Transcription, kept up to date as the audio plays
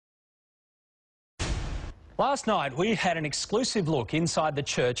Last night we had an exclusive look inside the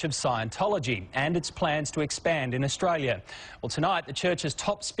Church of Scientology and its plans to expand in Australia. Well, tonight the church's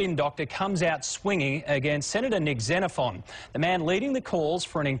top spin doctor comes out swinging against Senator Xenophon, the man leading the calls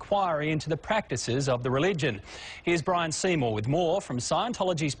for an inquiry into the practices of the religion. Here's Bryan Seymour with more from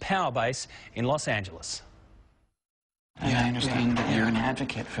Scientology's power base in Los Angeles. And I understand that you're an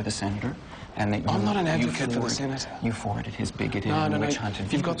advocate for the senator, and that I'm not an advocate for the senator. You forwarded his bigoted and witch-hunted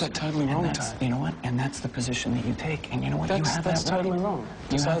views. You've got that totally wrong, Tony. You know what? And that's the position that you take. And you know what? That's totally wrong.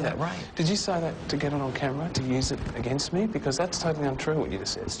 You have that right. Did you say that to get it on camera, to use it against me? Because that's totally untrue what you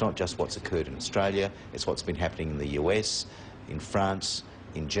just said. It's not just what's occurred in Australia, it's what's been happening in the US, in France,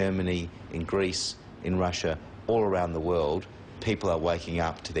 in Germany, in Greece, in Russia, all around the world. People are waking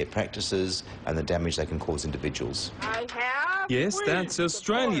up to their practices and the damage they can cause individuals. Yes, that's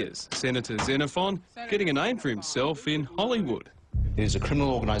Australia's Senator Xenophon getting a name for himself in Hollywood. It is a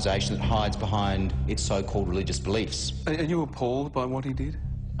criminal organisation that hides behind its so-called religious beliefs. Are you appalled by what he did?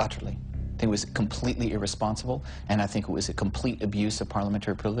 Utterly. I think it was completely irresponsible, and I think it was a complete abuse of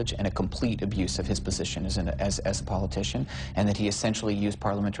parliamentary privilege and a complete abuse of his position as a politician, and that he essentially used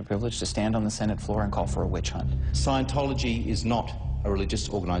parliamentary privilege to stand on the Senate floor and call for a witch hunt. Scientology is not a religious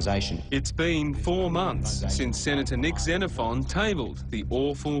organisation. It's been 4 months since Senator Xenophon tabled the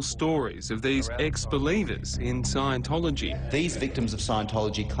awful stories of these ex-believers in Scientology. These victims of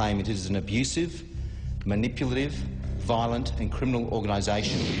Scientology claim it is an abusive, manipulative, violent and criminal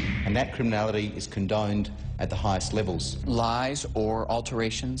organisation, and that criminality is condoned at the highest levels. Lies or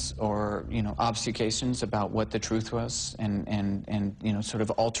alterations or, obfuscations about what the truth was, and sort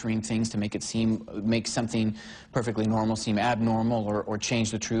of altering things to make something perfectly normal seem abnormal, or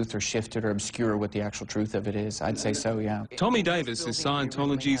change the truth, or shift it, or obscure what the actual truth of it is. I'd say so, yeah. Tommy Davis is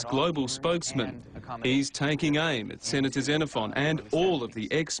Scientology's global spokesman. He's taking aim at Senator Xenophon and all of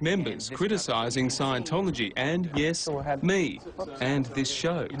the ex-members criticising Scientology and, yes, me and this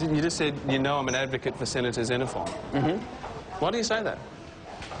show. You just said, I'm an advocate for Senator Xenophon. Mm-hmm. Why do you say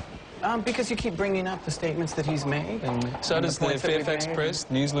that? Because you keep bringing up the statements that he's made. So does the Fairfax Press,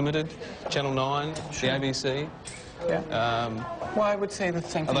 News Limited, Channel 9, sure. The ABC? Yeah. Well, I would say the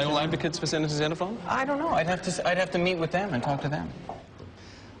same thing. Are they all advocates for Senator Xenophon? I don't know. I'd have to meet with them and talk to them.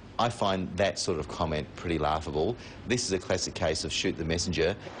 I find that sort of comment pretty laughable. This is a classic case of shoot the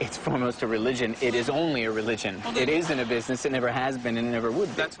messenger. It's foremost a religion. It is only a religion. It isn't a business. It never has been and it never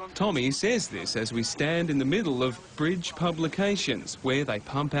would be. Tommy says this as we stand in the middle of Bridge Publications, where they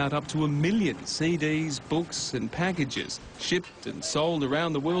pump out up to 1 million CDs, books and packages, shipped and sold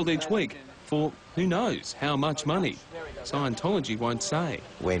around the world each week for who knows how much money. Scientology won't say.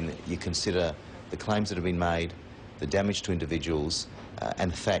 When you consider the claims that have been made, the damage to individuals,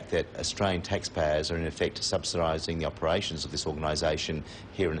 and the fact that Australian taxpayers are in effect subsidising the operations of this organisation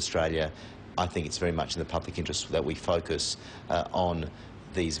here in Australia, I think it's very much in the public interest that we focus on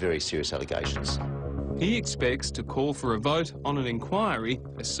these very serious allegations. He expects to call for a vote on an inquiry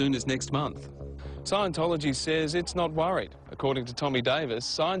as soon as next month. Scientology says it's not worried. According to Tommy Davis,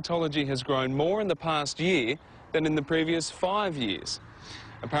 Scientology has grown more in the past year than in the previous 5 years.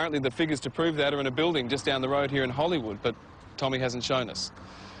 Apparently the figures to prove that are in a building just down the road here in Hollywood, but Tommy hasn't shown us.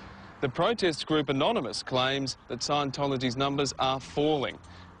 The protest group Anonymous claims that Scientology's numbers are falling.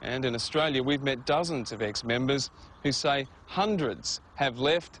 And in Australia, we've met dozens of ex-members who say hundreds have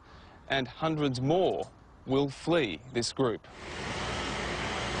left and hundreds more will flee this group.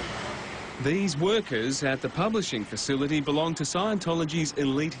 These workers at the publishing facility belong to Scientology's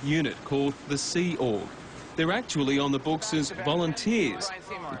elite unit called the Sea Org. They're actually on the books as volunteers.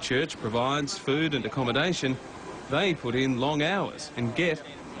 The church provides food and accommodation. They put in long hours and get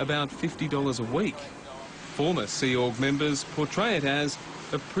about $50 a week. Former Sea Org members portray it as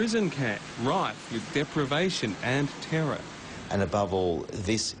a prison camp rife with deprivation and terror. And above all,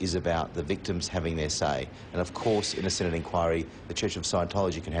 this is about the victims having their say. And of course, in a Senate inquiry, the Church of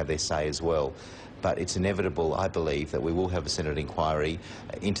Scientology can have their say as well. But it's inevitable, I believe, that we will have a Senate inquiry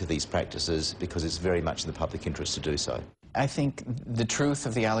into these practices because it's very much in the public interest to do so. I think the truth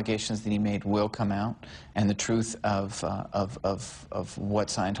of the allegations that he made will come out, and the truth of what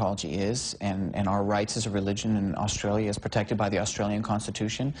Scientology is and our rights as a religion in Australia as protected by the Australian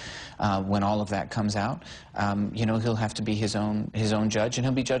Constitution. When all of that comes out, he'll have to be his own judge, and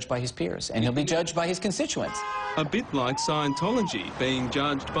he'll be judged by his peers, and he'll be judged by his constituents. A bit like Scientology being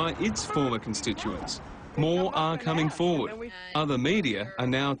judged by its former constituents. More are coming forward. Other media are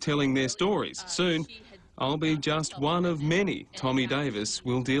now telling their stories. Soon, I'll be just one of many Tommy Davis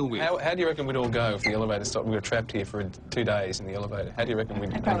will deal with. How do you reckon we'd all go if the elevator stopped? We were trapped here for 2 days in the elevator. How do you reckon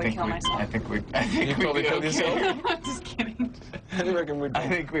we'd... I'd probably kill myself. I think we'd You'd probably kill yourself? I'm just kidding. How do you reckon we'd... I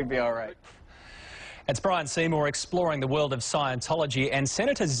think we'd be all right. It's Bryan Seymour exploring the world of Scientology, and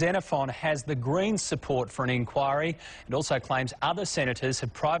Senator Xenophon has the Greens' support for an inquiry and also claims other senators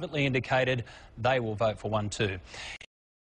have privately indicated they will vote for one too.